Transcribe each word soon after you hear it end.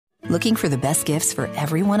Looking for the best gifts for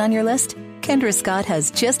everyone on your list? Kendra Scott has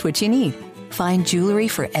just what you need. Find jewelry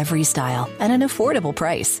for every style at an affordable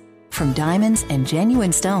price. From diamonds and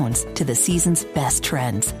genuine stones to the season's best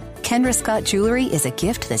trends, Kendra Scott Jewelry is a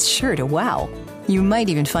gift that's sure to wow. You might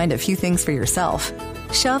even find a few things for yourself.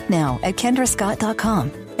 Shop now at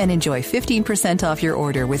KendraScott.com and enjoy 15% off your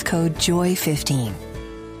order with code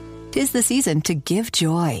JOY15. 'Tis the season to give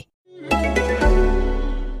joy.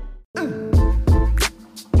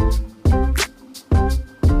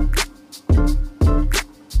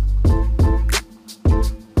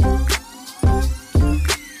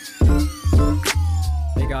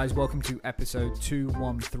 Guys, welcome to episode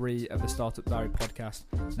 213 of the Startup Diary podcast.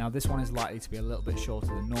 Now, this one is likely to be a little bit shorter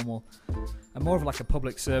than normal and more of like a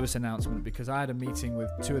public service announcement because I had a meeting with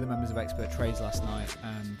two of the members of Expert Trades last night,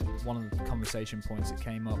 and one of the conversation points that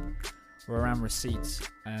came up were around receipts,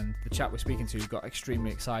 and the chap we're speaking to got extremely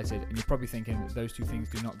excited, and you're probably thinking that those two things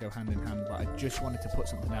do not go hand in hand, but I just wanted to put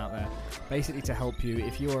something out there basically to help you.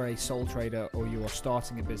 If you are a sole trader or you are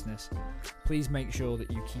starting a business, please make sure that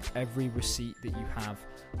you keep every receipt that you have,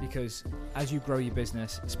 because as you grow your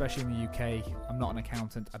business, especially in the UK, I'm not an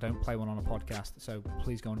accountant, I don't play one on a podcast, so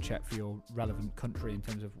please go and check for your relevant country in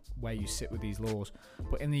terms of where you sit with these laws.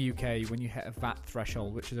 But in the UK, when you hit a VAT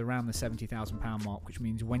threshold, which is around the £70,000 mark, which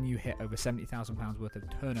means when you hit over £70,000 worth of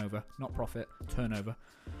turnover, not profit, turnover,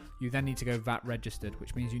 you then need to go VAT registered,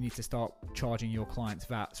 which means you need to start charging your clients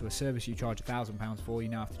VAT. So a service you charge £1,000 for, you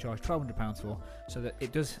now have to charge £1,200 for, so that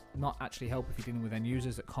it does not actually help if you're dealing with end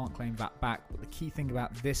users that can't claim VAT back. But the key thing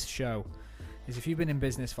about this show is if you've been in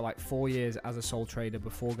business for like 4 years as a sole trader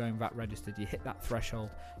before going VAT registered, you hit that threshold,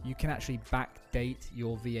 you can actually backdate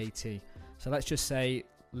your VAT. So let's just say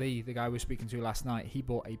Lee, the guy we were speaking to last night, he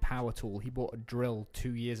bought a power tool. He bought a drill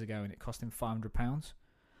 2 years ago and it cost him £500.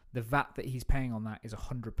 The VAT that he's paying on that is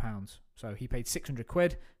 £100. So he paid 600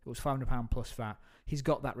 quid. It was £500 plus VAT. He's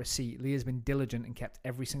got that receipt. Lee has been diligent and kept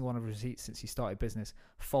every single one of his receipts since he started business,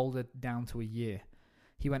 folded down to a year.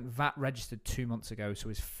 He went VAT registered 2 months ago. So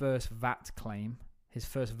his first VAT claim, his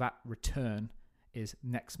first VAT return is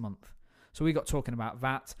next month. So we got talking about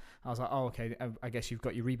VAT. I was like, oh, okay, I guess you've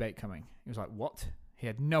got your rebate coming. He was like, what? He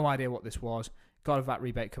had no idea what this was. Got a VAT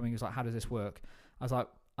rebate coming. He was like, how does this work? I was like,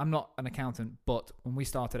 I'm not an accountant, but when we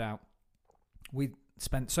started out, we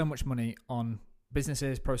spent so much money on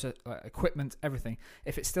businesses, process, equipment, everything.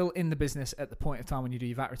 If it's still in the business at the point of time when you do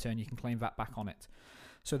your VAT return, you can claim VAT back on it.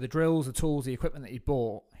 So the drills, the tools, the equipment that he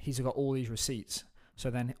bought, he's got all these receipts. So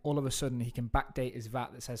then all of a sudden he can backdate his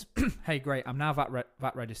VAT that says, hey, great, I'm now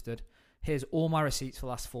VAT registered. Here's all my receipts for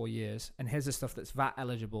the last 4 years, and here's the stuff that's VAT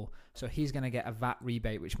eligible. So he's going to get a VAT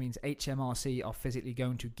rebate, which means HMRC are physically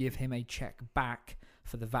going to give him a check back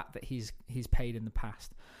for the VAT that he's paid in the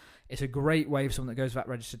past. It's a great way for someone that goes VAT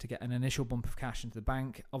registered to get an initial bump of cash into the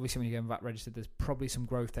bank. Obviously, when you go VAT registered, there's probably some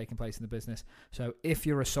growth taking place in the business. So if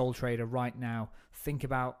you're a sole trader right now, think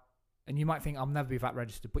about, and you might think, I'll never be VAT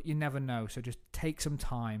registered, but you never know. So just take some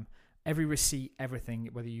time. Every receipt, everything,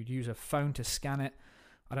 whether you use a phone to scan it,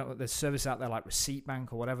 I don't know, there's services out there like Receipt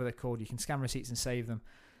Bank or whatever they're called. You can scan receipts and save them.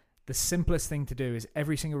 The simplest thing to do is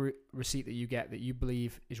every single receipt that you get that you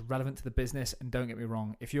believe is relevant to the business, and don't get me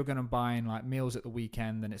wrong, if you're going to buy in like meals at the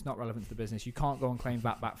weekend, then it's not relevant to the business. You can't go and claim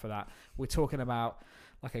VAT back for that. We're talking about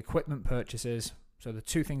like equipment purchases. So the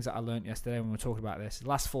two things that I learned yesterday when we were talking about this, the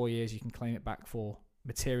last 4 years, you can claim it back for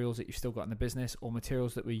materials that you've still got in the business, or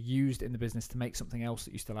materials that were used in the business to make something else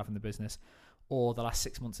that you still have in the business, or the last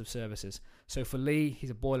 6 months of services. So for Lee,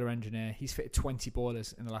 he's a boiler engineer. He's fitted 20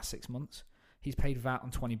 boilers in the last 6 months. He's paid VAT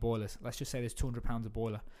on 20 boilers. Let's just say there's £200 a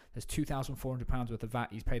boiler. There's £2,400 worth of VAT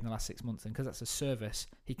he's paid in the last 6 months. And because that's a service,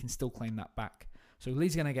 he can still claim that back. So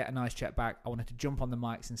Lee's going to get a nice check back. I wanted to jump on the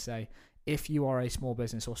mics and say, if you are a small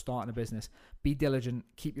business or starting a business, be diligent,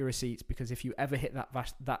 keep your receipts, because if you ever hit that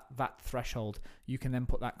VAT threshold, you can then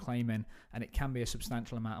put that claim in, and it can be a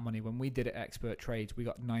substantial amount of money. When we did it at Expert Trades, we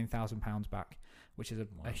got £9,000 back, which is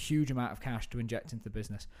a huge amount of cash to inject into the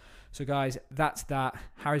business. So guys, that's that.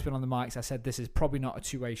 Harry's been on the mics. I said this is probably not a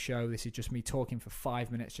two-way show. This is just me talking for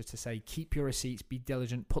 5 minutes just to say, keep your receipts, be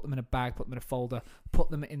diligent, put them in a bag, put them in a folder,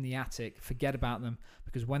 put them in the attic, forget about them,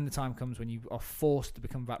 because when the time comes when you are forced to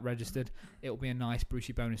become VAT registered, it'll be a nice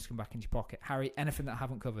Brucey bonus to come back into your pocket. Harry, anything that I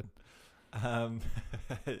haven't covered?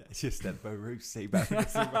 Just that Brucey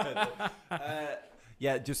bonus.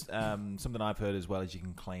 Yeah, just something I've heard as well is you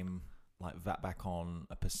can claim like VAT back on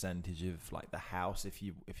a percentage of like the house if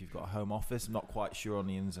you've got a home office. I'm not quite sure on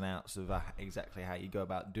the ins and outs of exactly how you go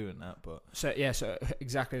about doing that, but so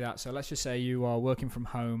exactly that. So let's just say you are working from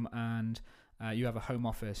home and you have a home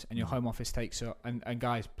office, and your home office takes up. And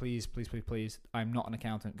guys, please, I'm not an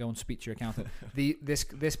accountant. Go and speak to your accountant. This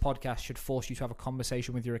podcast should force you to have a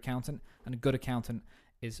conversation with your accountant, and a good accountant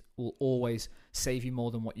will always save you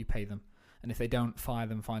more than what you pay them. And if they don't, fire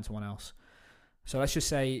them, find someone else. So let's just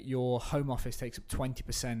say your home office takes up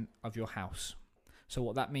 20% of your house. So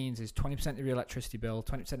what that means is 20% of your electricity bill,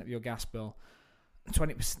 20% of your gas bill,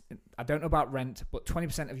 20%. I don't know about rent, but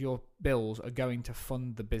 20% of your bills are going to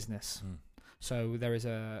fund the business. So there's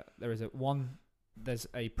a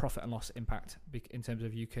profit and loss impact in terms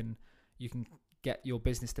of you can get your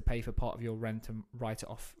business to pay for part of your rent and write it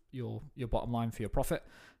off your bottom line for your profit.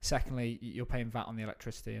 Secondly, you're paying VAT on the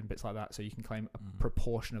electricity and bits like that, so you can claim a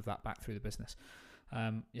proportion of that back through the business.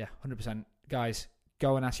 100%. Guys,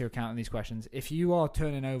 go and ask your accountant these questions. If you are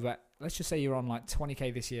turning over, let's just say you're on like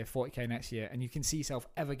 20k this year, 40k next year, and you can see yourself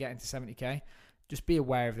ever getting to 70k, just be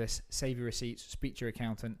aware of this, save your receipts, speak to your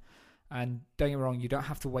accountant. And don't get me wrong, you don't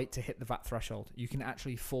have to wait to hit the VAT threshold. You can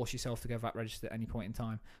actually force yourself to go VAT registered at any point in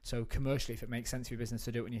time. So commercially, if it makes sense for your business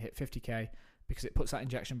to do it when you hit 50k, because it puts that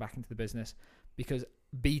injection back into the business. Because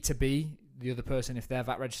B2B, the other person, if they're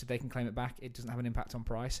VAT registered, they can claim it back. It doesn't have an impact on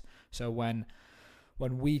price. So when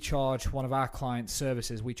we charge one of our clients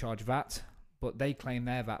services, we charge VAT, but they claim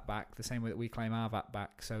their VAT back the same way that we claim our VAT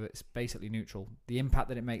back. So it's basically neutral. The impact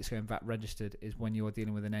that it makes going VAT registered is when you're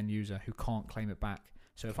dealing with an end user who can't claim it back.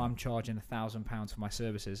 So if I'm charging £1,000 for my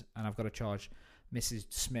services and I've got to charge Mrs.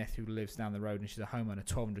 Smith, who lives down the road and she's a homeowner,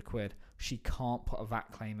 1,200 quid, she can't put a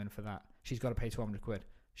VAT claim in for that. She's got to pay 1,200 quid.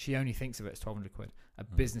 She only thinks of it as 1,200 quid.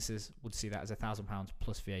 Businesses would see that as £1,000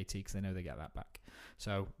 plus VAT because they know they get that back.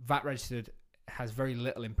 So VAT registered has very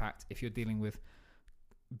little impact if you're dealing with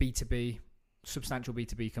B2B, substantial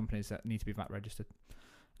B2B companies that need to be VAT registered.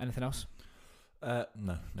 Anything else?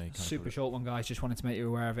 No. Super short one, guys. Just wanted to make you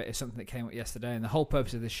aware of it. It's something that came up yesterday, and the whole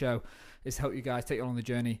purpose of this show is to help you guys, take you along the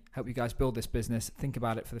journey, help you guys build this business, think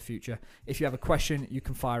about it for the future. If you have a question, you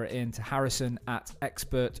can fire it in to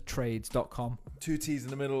harrison@experttrades.com. 2 T's in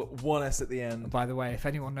the middle, 1 S at the end. By the way, if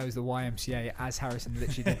anyone knows the YMCA, as Harrison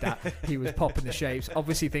literally did that, he was popping the shapes.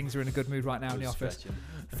 Obviously, things are in a good mood right now in the office.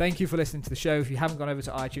 Thank you for listening to the show. If you haven't gone over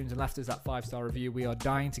to iTunes and left us that 5-star review, we are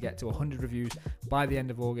dying to get to 100 reviews by the end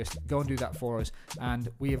of August. Go and do that for us. And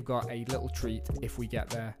we have got a little treat if we get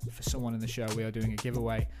there for someone in the show. We are doing a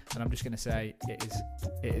giveaway, and I'm just going to say it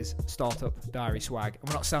is Startup Diary swag. And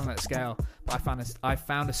we're not selling it at scale, but I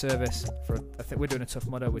found a service for. I think we're doing a Tough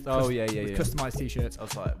Mudder with customized t-shirts. I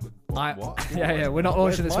was like, what? Yeah. We're not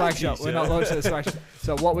launching the swag shop. We're not launching the swag shop.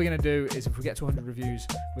 So what we're going to do is, if we get to 100 reviews,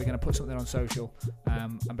 we're going to put something on social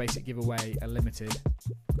and basically give away a limited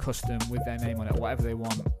custom with their name on it, whatever they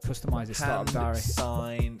want. Customize it, Startup Diary.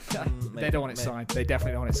 Signed. They don't want it signed. They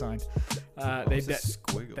definitely don't want it signed.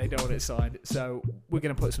 They don't want it signed. So we're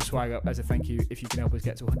going to put some swag up as a thank you if you can help us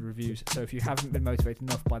get to 100 reviews. So if you haven't been motivated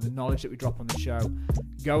enough by the knowledge that we drop on the show,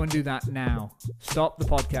 go and do that now. Stop the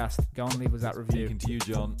podcast. Go and leave us that review. Speaking to you,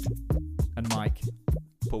 John. And Mike.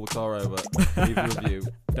 Pull the car over. Leave a review.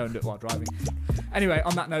 Don't do it while driving. Anyway,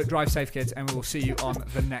 on that note, drive safe, kids, and we will see you on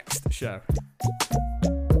the next show.